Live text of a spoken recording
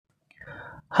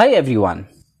Hi everyone,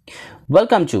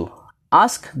 welcome to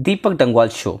Ask Deepak Dangwal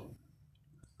Show.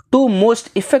 Two most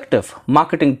effective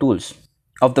marketing tools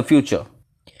of the future: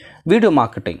 video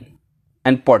marketing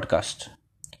and podcast.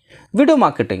 Video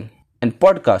marketing and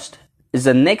podcast is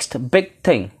the next big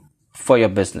thing for your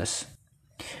business.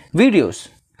 Videos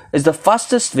is the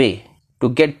fastest way to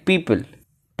get people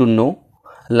to know,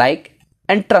 like,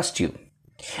 and trust you.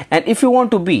 And if you want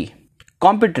to be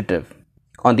competitive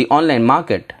on the online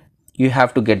market, you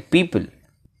have to get people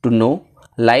to know,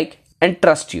 like, and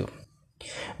trust you.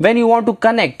 When you want to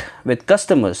connect with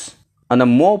customers on a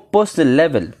more personal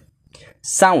level,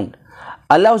 sound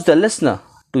allows the listener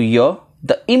to hear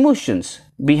the emotions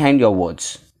behind your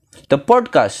words. The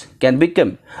podcast can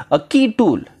become a key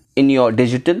tool in your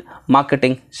digital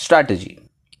marketing strategy.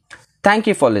 Thank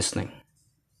you for listening.